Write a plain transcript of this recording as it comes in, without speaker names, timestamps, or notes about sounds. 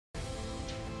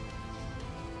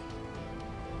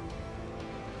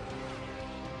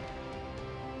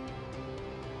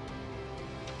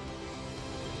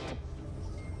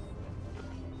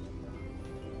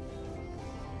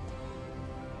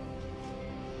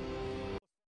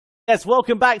Yes,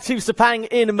 welcome back to Sepang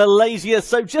in Malaysia.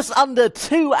 So just under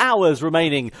 2 hours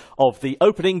remaining of the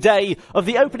opening day of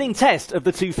the opening test of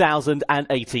the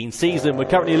 2018 season. We're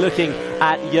currently looking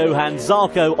at Johan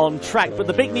Zarco on track, but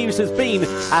the big news has been,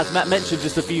 as Matt mentioned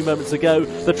just a few moments ago,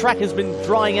 the track has been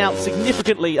drying out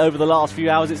significantly over the last few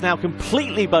hours. It's now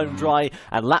completely bone dry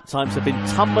and lap times have been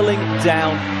tumbling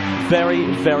down very,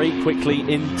 very quickly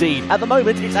indeed. At the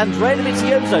moment, it's Andrea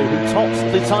Dovizioso who tops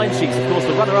the timesheets. Of course,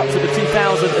 the runner-up to the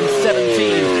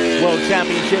 2017 World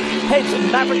Championship heads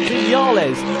Maverick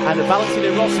Vinales and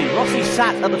Valentino Rossi. Rossi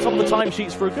sat at the top of the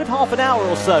timesheets for a good half an hour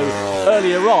or so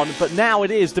earlier on, but now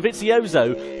it is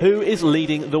Dovizioso who is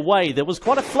leading the way. There was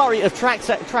quite a flurry of track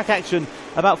action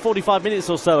about 45 minutes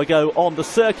or so ago on the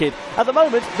circuit. At the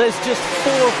moment, there's just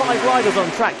 4 or 5 riders on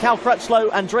track. Cal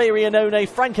Crutchlow, Andrea Iannone,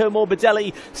 Franco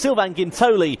Morbidelli, Sylvain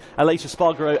Gintoli, Aleix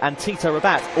Espargaro and Tito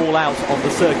Rabat all out on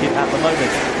the circuit at the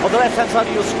moment. On the left-hand side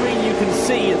of your screen, you can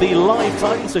see the live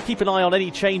timing, so keep an eye on any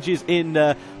changes in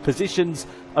positions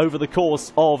over the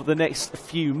course of the next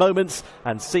few moments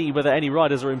and see whether any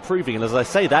riders are improving. And as I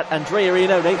say that, Andrea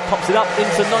Iannone pops it up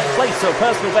into 9th place, so a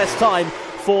personal best time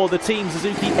for the Team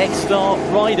Suzuki X-Star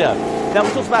rider. Now, we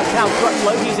talked about Cal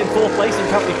Crutchlow. He's in 4th place and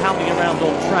currently pounding around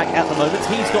on track at the moment.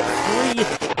 He's got 3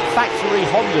 factory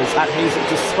Hondas at his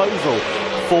disposal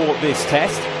for this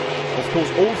test. Of course,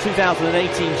 all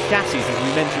 2018 chassis, as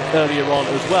we mentioned earlier on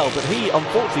as well, but he,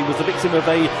 unfortunately, was the victim of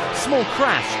a small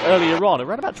crash earlier on,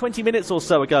 around about 20 minutes or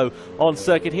so ago on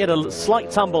circuit. He had a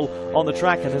slight tumble on the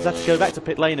track and has had to go back to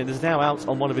pit lane and is now out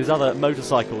on one of his other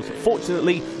motorcycles.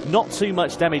 Fortunately, not too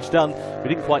much damage done. We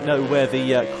didn't quite know where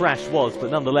the crash was, but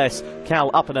nonetheless,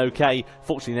 Cal up and okay.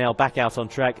 Fortunately, now back out on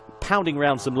track, pounding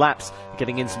around some laps,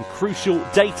 getting in some crucial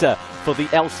data for the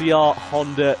LCR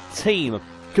Honda team.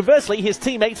 Conversely, his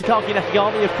teammate Takaki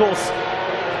Nakagami, of course,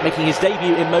 making his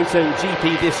debut in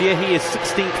MotoGP this year. He is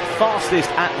 16th fastest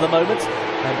at the moment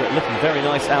and looking very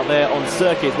nice out there on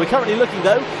circuit. We're currently looking,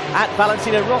 though, at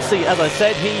Valentino Rossi. As I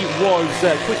said, he was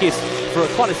quickest for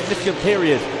quite a significant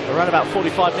period, around about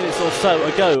 45 minutes or so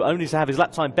ago, only to have his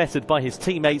lap time bettered by his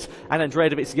teammate and Andrea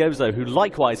Dovizioso, who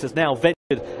likewise has now ventured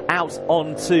out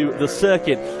onto the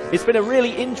circuit. It's been a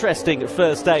really interesting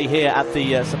first day here at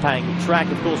the Sepang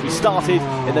track. Of course, we started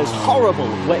in those horrible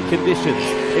wet conditions.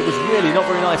 It was really not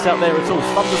very nice out there at all.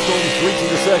 Thunderstorms greeting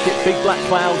the circuit, big black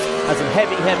clouds and some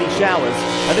heavy, heavy showers.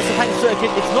 And this Sepang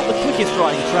circuit, it's not the quickest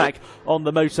riding track on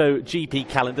the MotoGP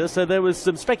calendar, so there was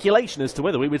some speculation as to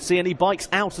whether we would see any bikes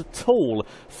out at all.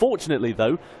 Fortunately,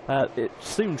 though, it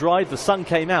soon dried, the sun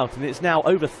came out, and it's now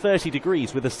over 30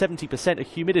 degrees with a 70%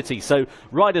 humidity. So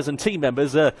riders and team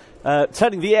members are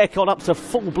turning the aircon up to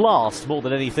full blast more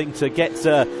than anything to get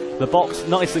the box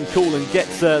nice and cool and get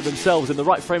themselves in the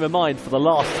right frame of mind for the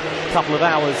last couple of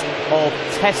hours of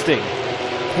testing.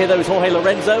 Here those Jorge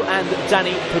Lorenzo and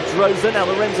Dani Pedrosa. Now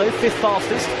Lorenzo, 5th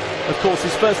fastest. Of course,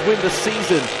 his first win this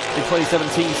season in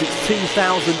 2017 since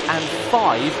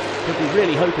 2005. He'll be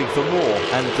really hoping for more.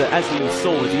 And as we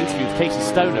saw with the interview with Casey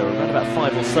Stoner around about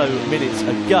 5 or so minutes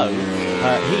ago,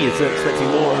 he is expecting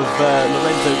more of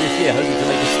Lorenzo this year, hoping to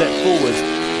make a step forward.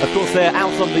 Of course, they're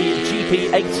out on the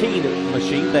GP18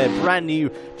 machine, their brand new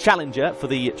challenger for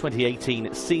the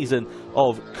 2018 season,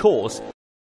 of course.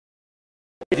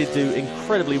 They did do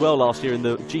incredibly well last year in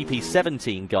the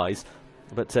GP17, guys.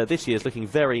 But this year is looking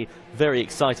very, very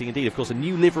exciting indeed. Of course, a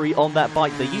new livery on that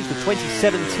bike. They used the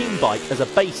 2017 bike as a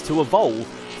base to evolve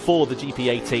for the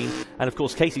GP18. And of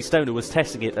course, Casey Stoner was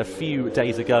testing it a few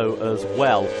days ago as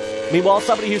well. Meanwhile,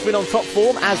 somebody who's been on top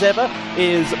form, as ever,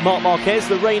 is Marc Marquez,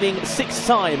 the reigning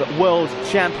 6-time world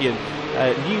champion.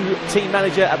 New team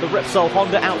manager at the Repsol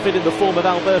Honda outfit in the form of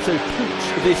Alberto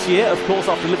Puig this year. Of course,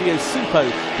 after Livio Supo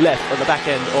left at the back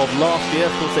end of last year,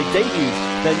 of course, they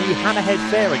debuted their new hammerhead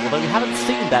fairing, although we haven't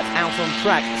seen that out on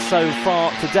track so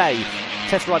far today.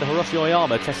 Test rider Hiroshi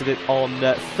Oyama tested it on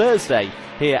Thursday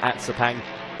here at Sepang,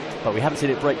 but we haven't seen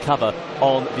it break cover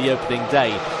on the opening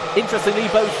day. Interestingly,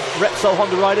 both Repsol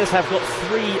Honda riders have got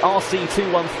 3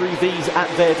 RC213Vs at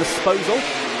their disposal.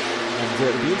 And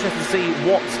it'll be interesting to see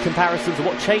what comparisons and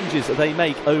what changes they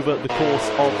make over the course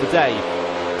of the day.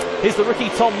 Here's the rookie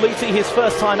Tom Luthi, his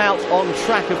first time out on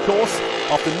track, of course,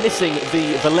 after missing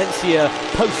the Valencia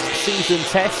post-season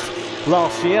test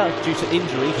last year due to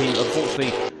injury. He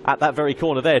unfortunately, at that very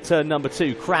corner there, turn number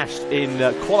 2, crashed in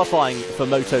qualifying for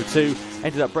Moto 2,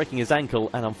 ended up breaking his ankle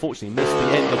and unfortunately missed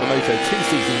the end of the Moto 2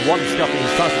 season, 1 scuffing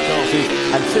his title chances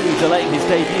and 2 delaying his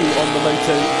debut on the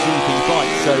MotoGP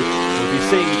bike. So we'll be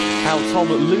seeing how Tom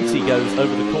Luthi goes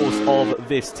over the course of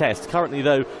this test. Currently,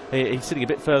 though, he's sitting a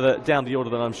bit further down the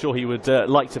order than I'm sure he would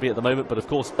like to be at the moment, but of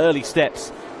course, early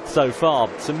steps so far.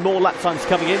 Some more lap times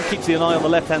coming in. Keeps an eye on the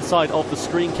left-hand side of the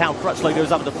screen. Cal Crutchlow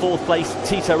goes up into 4th place.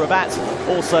 Tito Rabat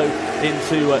also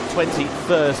into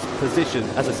 21st position.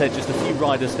 As I said, just a few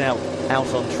riders now out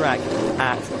on track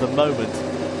at the moment.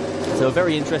 So a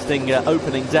very interesting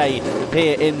opening day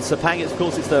here in Sepang. Of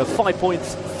course, it's the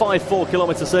 5.54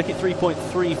 kilometre circuit,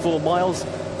 3.34 miles.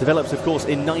 Developed, of course,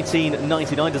 in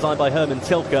 1999, designed by Herman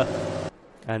Tilke,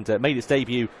 and made its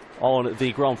debut on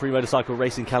the Grand Prix motorcycle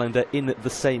racing calendar in the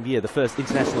same year. The first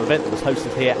international event that was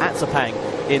hosted here at Sepang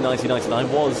in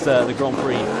 1999 was the Grand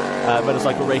Prix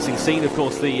motorcycle racing scene. Of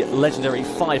course, the legendary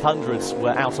 500s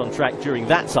were out on track during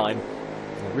that time.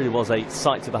 It really was a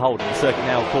sight to behold. The circuit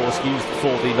now, of course, used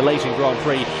for the Malaysian Grand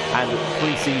Prix and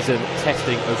pre-season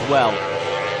testing as well.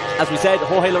 As we said,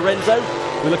 Jorge Lorenzo,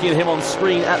 we're looking at him on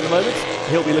screen at the moment.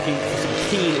 He'll be looking for some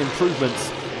keen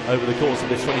improvements over the course of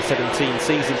this 2017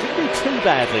 season. Didn't do too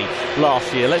badly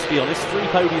last year, let's be honest. 3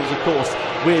 podiums, of course,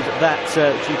 with that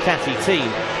Ducati team.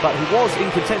 But he was in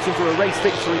contention for a race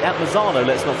victory at Misano,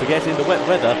 let's not forget, in the wet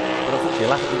weather. But unfortunately,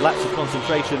 a lapse of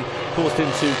concentration caused him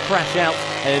to crash out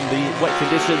in the wet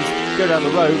conditions, go down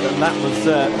the road, and that was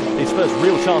his first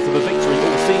real chance of a victory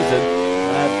all season.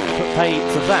 Put pay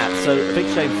to that, so a big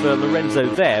shame for Lorenzo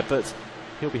there. But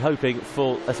he'll be hoping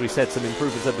for, as we said, some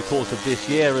improvements over the course of this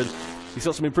year, and he's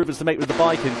got some improvements to make with the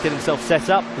bike and get himself set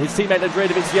up. His teammate Andrea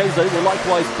Dovizioso will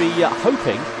likewise be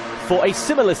hoping for a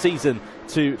similar season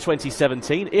to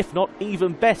 2017, if not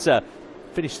even better.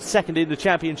 Finished second in the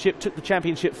championship, took the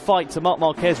championship fight to Marc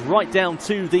Marquez right down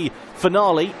to the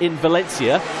finale in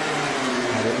Valencia.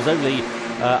 And it was only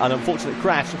an unfortunate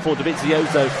crash for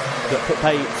Dovizioso that put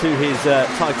pay to his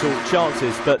title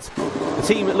chances. But the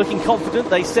team looking confident.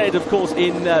 They said, of course,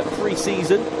 in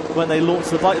pre-season when they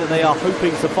launched the bike that they are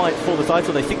hoping to fight for the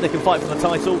title. They think they can fight for the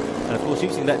title, and of course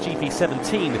using that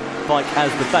GP17 bike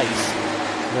as the base,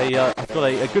 they have got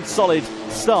a good solid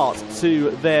start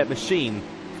to their machine.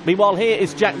 Meanwhile, here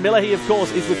is Jack Miller. He, of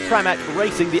course, is with Pramac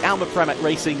Racing, the Alma Pramac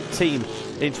Racing team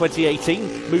in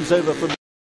 2018. Moves over from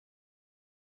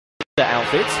the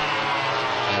outfit.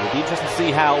 And it'll be interesting to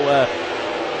see how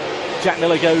Jack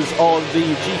Miller goes on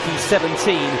the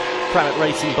GP17 Pramac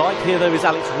Racing bike. Here, though, is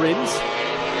Alex Rins.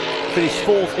 Finished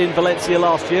 4th in Valencia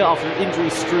last year after an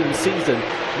injury-strewn season.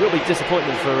 Real big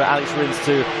disappointment for Alex Rins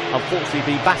to unfortunately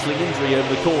be battling injury over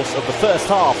the course of the first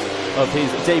half of his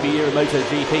debut year in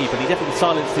MotoGP, but he definitely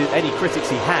silenced any critics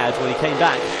he had when he came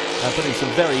back, putting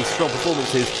some very strong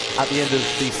performances at the end of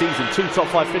the season. 2 top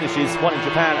 5 finishes, 1 in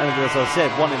Japan and, as I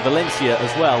said, 1 in Valencia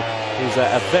as well. It was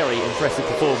a very impressive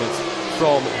performance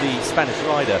from the Spanish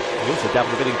rider. He also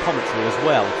dabbled a bit in commentary as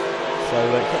well. So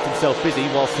kept himself busy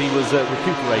whilst he was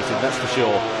recuperating, that's for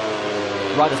sure.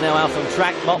 Riders now out on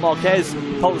track. Marc Marquez,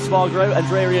 Paul Espargaro,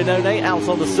 Andrea Iannone out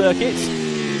on the circuit.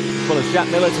 As well as Jack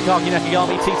Miller, Takaki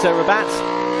Nakagami, Tito Rabat.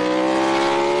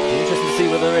 Interesting to see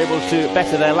whether they're able to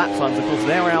better their lap times. Of course,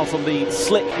 they're out on the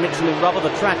slick Michelin rubber.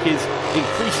 The track is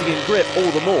increasing in grip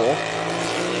all the more.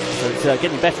 So it's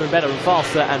getting better and better and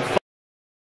faster and faster.